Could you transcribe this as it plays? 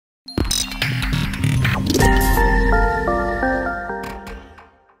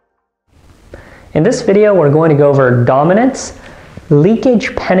In this video, we're going to go over dominance,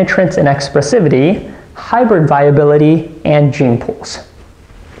 leakage, penetrance, and expressivity, hybrid viability, and gene pools.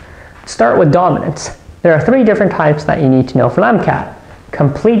 Start with dominance. There are three different types that you need to know for MCAT: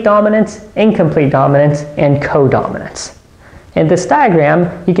 complete dominance, incomplete dominance, and codominance. In this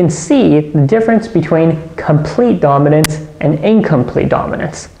diagram, you can see the difference between complete dominance and incomplete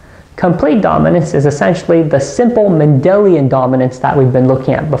dominance. Complete dominance is essentially the simple Mendelian dominance that we've been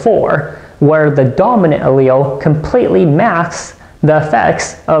looking at before, where the dominant allele completely masks the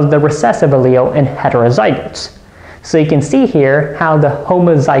effects of the recessive allele in heterozygotes. So you can see here how the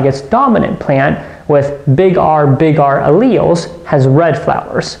homozygous dominant plant with big R alleles has red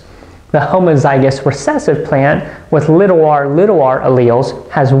flowers. The homozygous recessive plant with little r alleles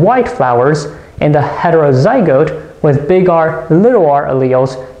has white flowers, and the heterozygote with big R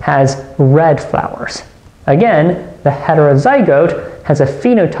alleles has red flowers. Again, the heterozygote has a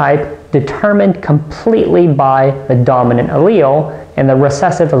phenotype determined completely by the dominant allele, and the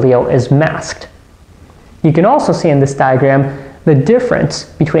recessive allele is masked. You can also see in this diagram the difference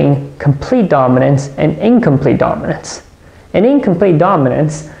between complete dominance and incomplete dominance. In incomplete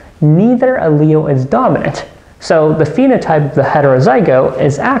dominance, neither allele is dominant, so the phenotype of the heterozygote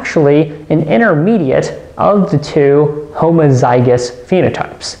is actually an intermediate of the two homozygous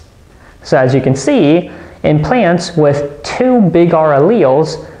phenotypes. So as you can see, in plants with two big R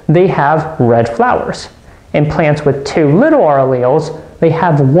alleles, they have red flowers. In plants with two little r alleles, they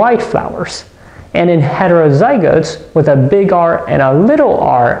have white flowers. And in heterozygotes with a big R and a little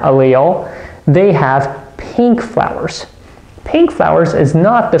r allele, they have pink flowers. Pink flowers is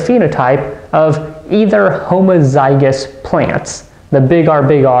not the phenotype of either homozygous plants, the big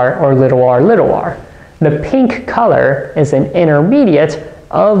R or little r. The pink color is an intermediate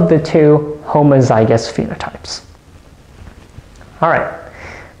of the two homozygous phenotypes. All right.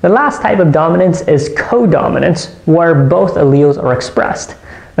 The last type of dominance is codominance, where both alleles are expressed.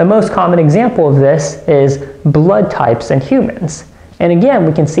 The most common example of this is blood types in humans. And again,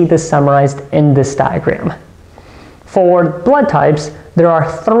 we can see this summarized in this diagram. For blood types, there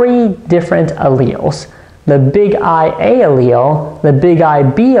are three different alleles: the big IA allele, the big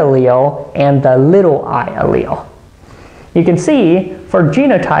IB allele, and the little I allele. You can see for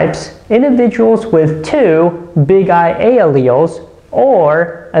genotypes, individuals with two big IA alleles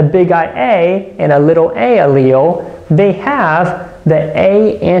or a big IA and a little a allele, they have the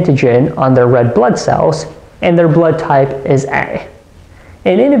A antigen on their red blood cells, and their blood type is A.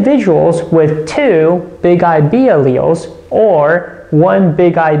 In individuals with two big IB alleles or one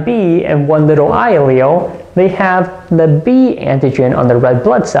big IB and one little I allele, they have the B antigen on their red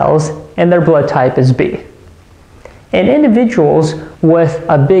blood cells, and their blood type is B. In individuals with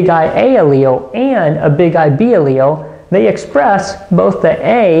a big IA allele and a big IB allele, they express both the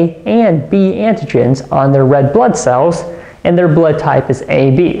A and B antigens on their red blood cells, and their blood type is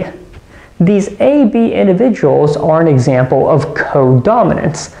AB. These AB individuals are an example of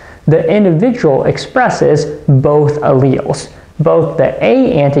codominance. The individual expresses both alleles, both the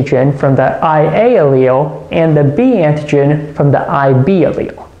A antigen from the IA allele and the B antigen from the IB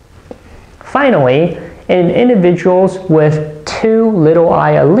allele. Finally, in individuals with two little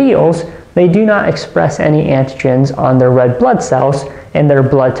I alleles, they do not express any antigens on their red blood cells, and their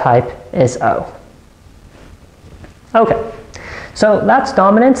blood type is O. Okay, so that's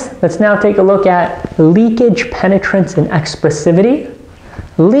dominance. Let's now take a look at leakage, penetrance, and expressivity.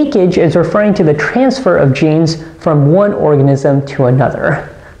 Leakage is referring to the transfer of genes from one organism to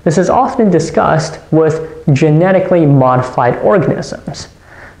another. This is often discussed with genetically modified organisms.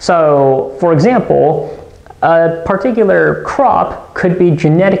 So, for example, a particular crop could be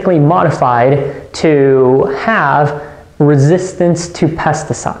genetically modified to have resistance to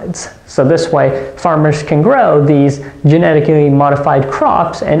pesticides. So this way, farmers can grow these genetically modified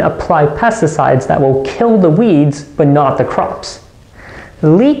crops and apply pesticides that will kill the weeds, but not the crops.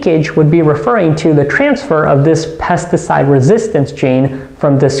 Leakage would be referring to the transfer of this pesticide resistance gene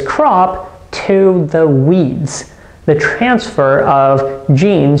from this crop to the weeds. The transfer of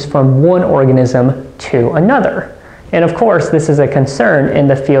genes from one organism to another. And of course, this is a concern in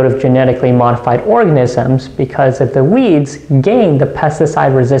the field of genetically modified organisms, because if the weeds gain the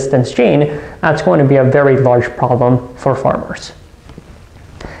pesticide resistance gene, that's going to be a very large problem for farmers.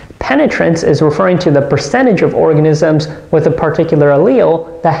 Penetrance is referring to the percentage of organisms with a particular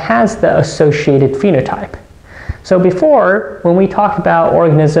allele that has the associated phenotype. So before, when we talk about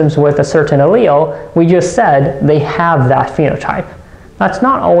organisms with a certain allele, we just said they have that phenotype. That's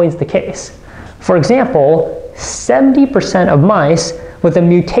not always the case. For example, 70% of mice with a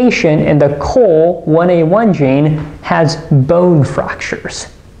mutation in the COL1A1 gene has bone fractures.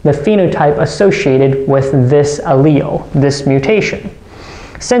 the phenotype associated with this allele, this mutation.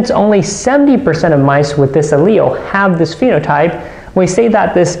 Since only 70% of mice with this allele have this phenotype, we say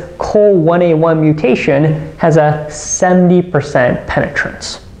that this COL1A1 mutation has a 70%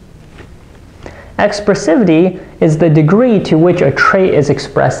 penetrance. Expressivity is the degree to which a trait is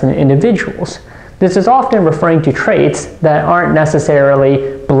expressed in individuals. This is often referring to traits that aren't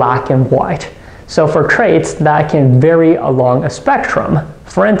necessarily black and white. So for traits that can vary along a spectrum,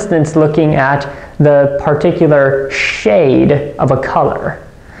 for instance, looking at the particular shade of a color.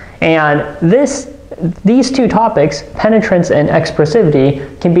 And these two topics, penetrance and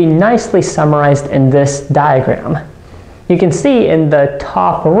expressivity, can be nicely summarized in this diagram. You can see in the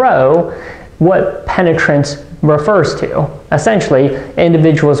top row what penetrance refers to. Essentially,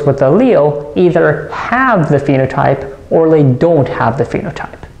 individuals with the allele either have the phenotype or they don't have the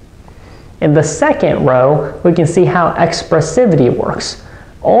phenotype. In the second row, we can see how expressivity works.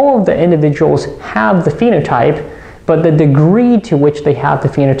 All of the individuals have the phenotype, but the degree to which they have the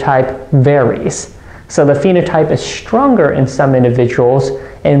phenotype varies. So the phenotype is stronger in some individuals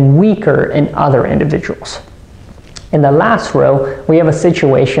and weaker in other individuals. In the last row, we have a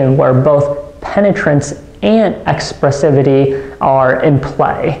situation where both penetrance and expressivity are in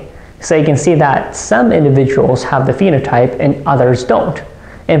play. So you can see that some individuals have the phenotype and others don't.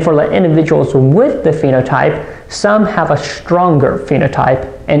 And for the individuals with the phenotype, some have a stronger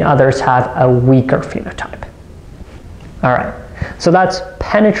phenotype and others have a weaker phenotype. All right, so that's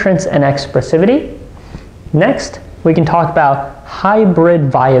penetrance and expressivity. Next, we can talk about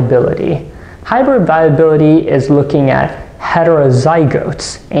hybrid viability. Hybrid viability is looking at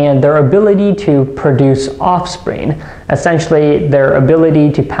heterozygotes and their ability to produce offspring, essentially their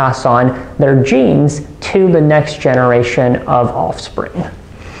ability to pass on their genes to the next generation of offspring.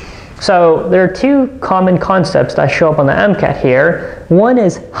 So there are two common concepts that show up on the MCAT here. One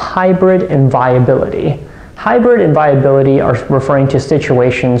is hybrid and viability. Hybrid and viability are referring to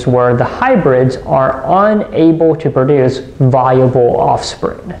situations where the hybrids are unable to produce viable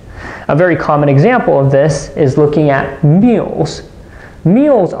offspring. A very common example of this is looking at mules.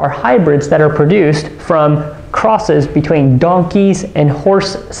 Mules are hybrids that are produced from crosses between donkeys and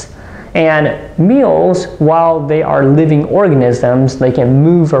horses. And mules, while they are living organisms, they can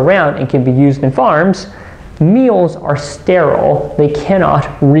move around and can be used in farms, mules are sterile. They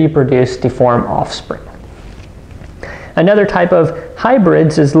cannot reproduce to form offspring. Another type of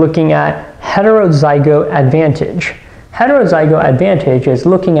hybrids is looking at heterozygote advantage. Heterozygote advantage is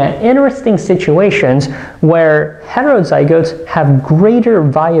looking at interesting situations where heterozygotes have greater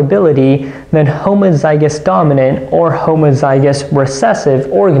viability than homozygous dominant or homozygous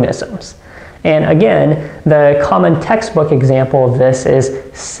recessive organisms. And again, the common textbook example of this is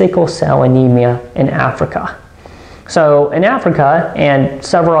sickle cell anemia in Africa. So in Africa and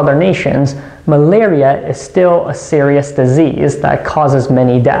several other nations, malaria is still a serious disease that causes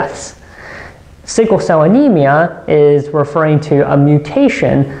many deaths. Sickle cell anemia is referring to a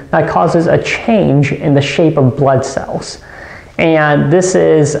mutation that causes a change in the shape of blood cells. And this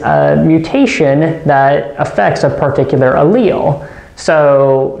is a mutation that affects a particular allele.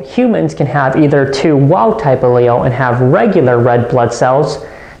 So humans can have either two wild-type allele and have regular red blood cells,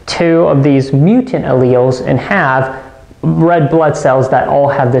 two of these mutant alleles and have red blood cells that all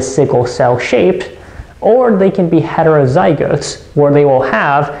have this sickle cell shape, or they can be heterozygotes, where they will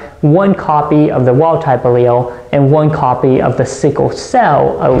have one copy of the wild-type allele and one copy of the sickle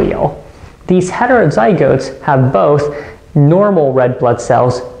cell allele. These heterozygotes have both normal red blood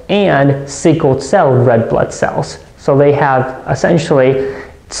cells and sickle cell red blood cells. So they have essentially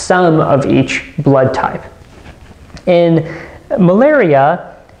some of each blood type. In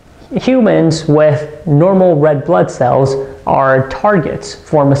malaria, humans with normal red blood cells are targets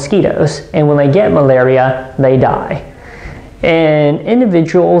for mosquitoes, and when they get malaria, they die. In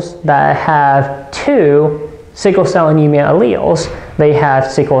individuals that have two sickle cell anemia alleles, they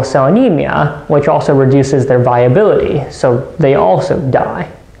have sickle cell anemia, which also reduces their viability, so they also die.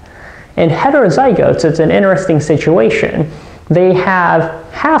 In heterozygotes, it's an interesting situation. They have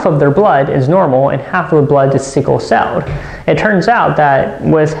half of their blood is normal and half of the blood is sickle celled. It turns out that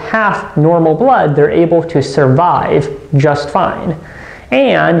with half normal blood, they're able to survive just fine.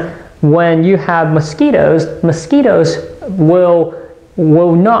 And when you have mosquitoes, mosquitoes will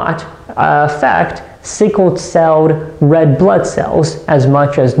not affect sickle-celled red blood cells as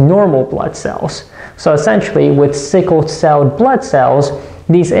much as normal blood cells. So essentially, with sickle-celled blood cells,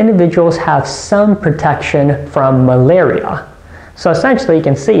 these individuals have some protection from malaria. So essentially, you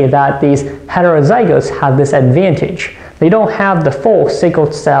can see that these heterozygotes have this advantage. They don't have the full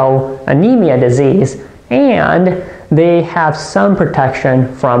sickle cell anemia disease, and they have some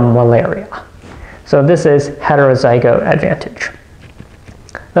protection from malaria. So this is heterozygote advantage.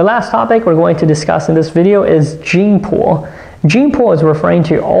 The last topic we're going to discuss in this video is gene pool. Gene pool is referring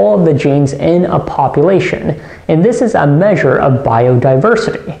to all of the genes in a population, and this is a measure of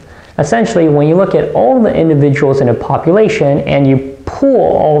biodiversity. Essentially, when you look at all the individuals in a population and you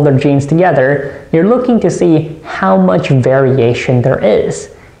pool all their genes together, you're looking to see how much variation there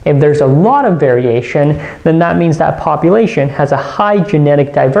is. If there's a lot of variation, then that means that population has a high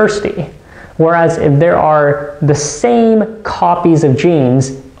genetic diversity. Whereas if there are the same copies of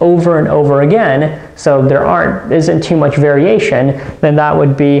genes over and over again, so there isn't too much variation, then that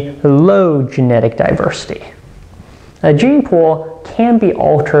would be low genetic diversity. A gene pool can be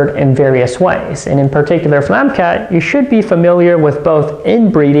altered in various ways, and in particular for MCAT, you should be familiar with both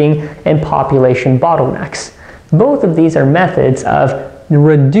inbreeding and population bottlenecks. Both of these are methods of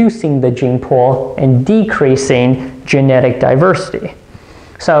reducing the gene pool and decreasing genetic diversity.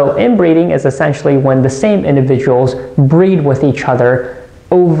 So inbreeding is essentially when the same individuals breed with each other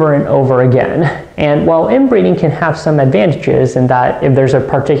over and over again. And while inbreeding can have some advantages in that if there's a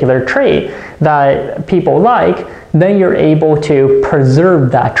particular trait that people like, then you're able to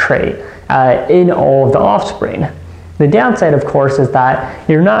preserve that trait in all of the offspring. The downside, of course, is that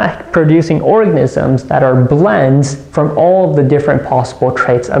you're not producing organisms that are blends from all of the different possible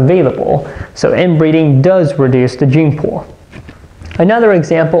traits available. So inbreeding does reduce the gene pool. Another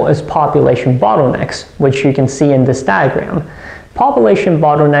example is population bottlenecks, which you can see in this diagram. Population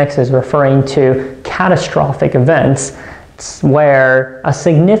bottlenecks is referring to catastrophic events where a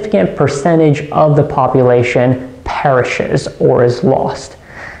significant percentage of the population perishes or is lost.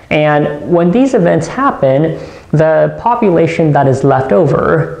 And when these events happen, the population that is left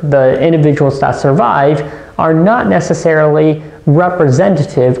over, the individuals that survive, are not necessarily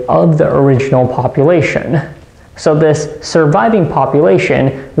representative of the original population. So this surviving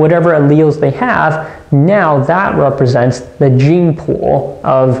population, whatever alleles they have, now that represents the gene pool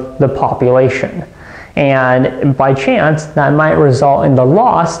of the population. And by chance, that might result in the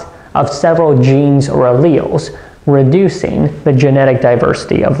loss of several genes or alleles, reducing the genetic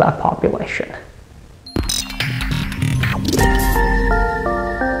diversity of that population.